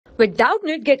With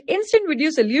Doubtnut, get instant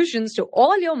video solutions to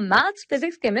all your maths,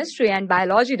 physics, chemistry, and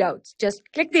biology doubts. Just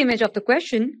click the image of the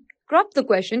question, crop the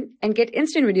question, and get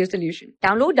instant video solution.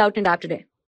 Download Doubtnut app today.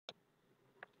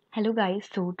 Hello guys,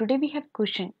 so today we have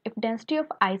question. If density of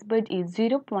iceberg is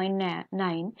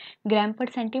 0.9 gram per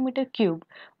centimeter cube,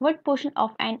 what portion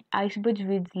of an iceberg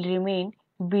will remain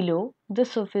below the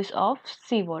surface of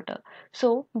seawater?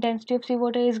 So density of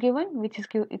seawater is given, which is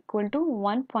equal to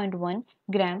 1.1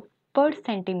 gram per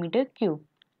centimeter cube.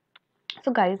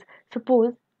 So guys,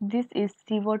 suppose this is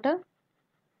seawater.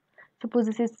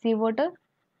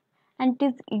 And it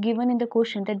is given in the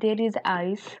question that there is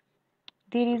ice.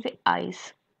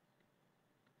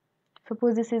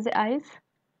 Suppose this is ice.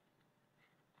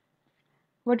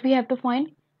 What we have to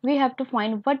find? We have to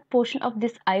find what portion of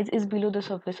this ice is below the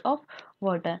surface of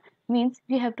water. Means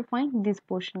we have to find this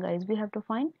portion, guys. We have to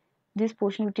find this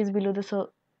portion which is below the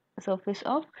surface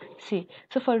of sea.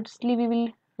 So firstly we will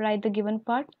write the given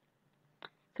part.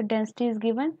 So density is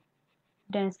given.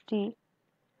 Density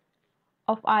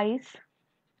of ice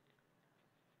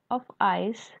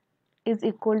is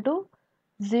equal to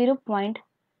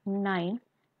 0.9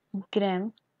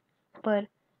 gram per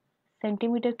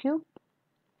centimeter cube,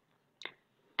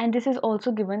 and this is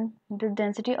also given the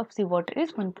density of seawater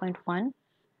is 1.1,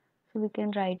 so we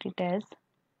can write it as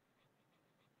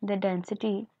the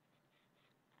density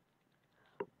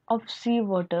of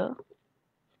seawater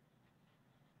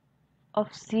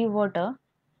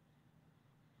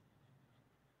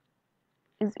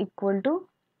is equal to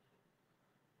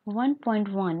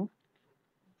 1.1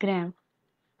 gram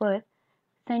per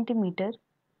centimeter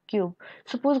cube.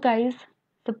 Suppose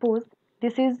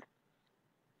this is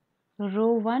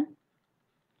row 1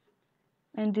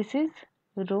 and this is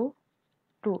row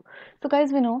 2. So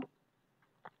guys, we know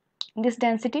this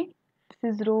density,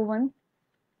 this is row 1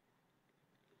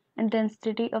 and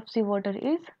density of seawater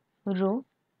is row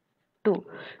 2.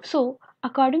 So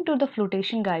according to the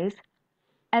flotation, guys,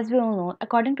 as we all know,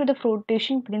 according to the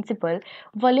flotation principle,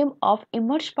 volume of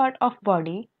immersed part of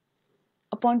body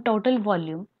upon total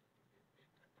volume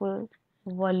of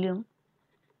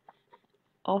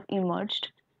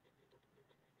immersed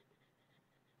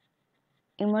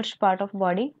part of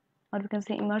body, or we can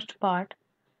say immersed part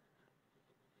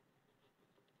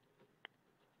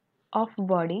of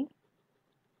body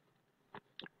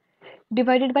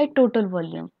divided by total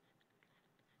volume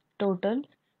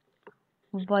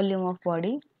of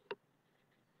body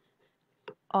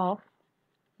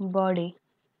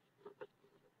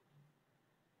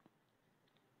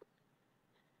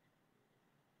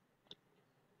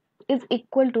is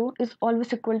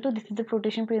always equal to, this is the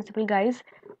flotation principle, guys,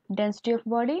 density of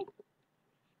body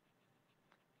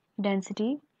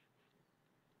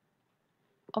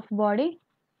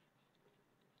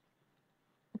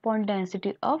upon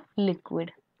density of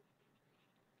liquid.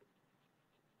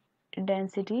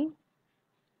 Guys,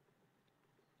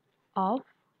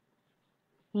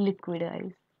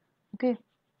 okay.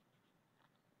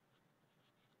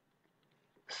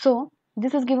 So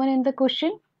this is given in the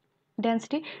question,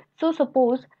 density. So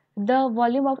suppose the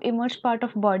volume of immersed part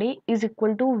of body is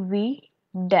equal to V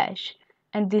dash,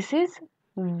 and this is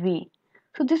V.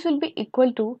 So this will be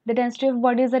equal to, the density of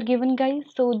bodies are given, guys.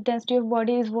 So density of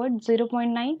body is what?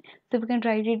 0.9. So we can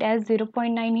write it as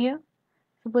 0.9 here.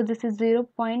 Suppose this is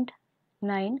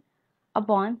 0.9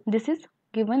 upon, this is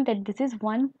given that this is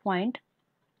 1 point.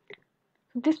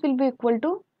 So this will be equal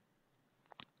to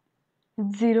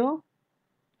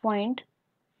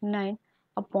 0.9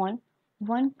 upon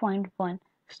 1.1.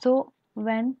 So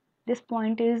when this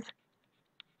point is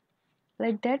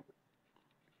like that,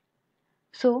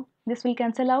 so this will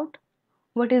cancel out.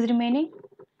 What is remaining?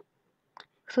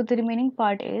 So the remaining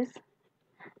part is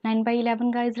 9 by 11,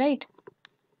 guys, right?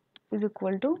 Is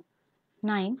equal to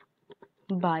 9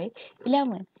 by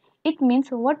 11. It means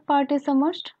what part is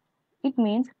submerged? It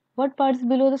means what part is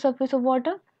below the surface of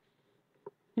water?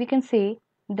 We can say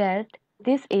that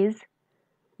this is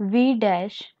V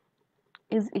dash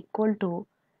is equal to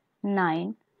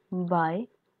 9 by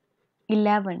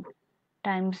 11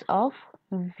 times of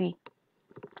V.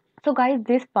 So guys,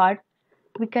 this part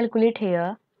we calculate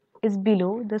here is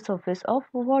below the surface of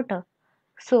water.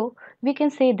 So we can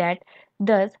say that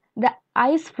thus the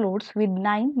ice floats with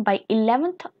 9 by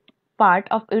 11th part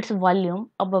of its volume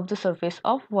above the surface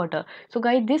of water. So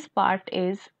guys, this part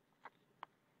is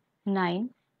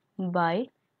 9 by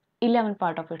 11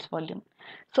 part of its volume.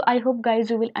 So I hope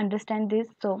guys you will understand this.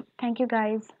 So thank you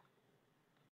guys.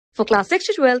 For class 6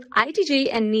 to 12, IIT JEE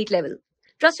and NEET level.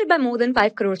 Trusted by more than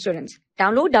 5 crore students.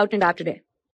 Download Doubtnut app today.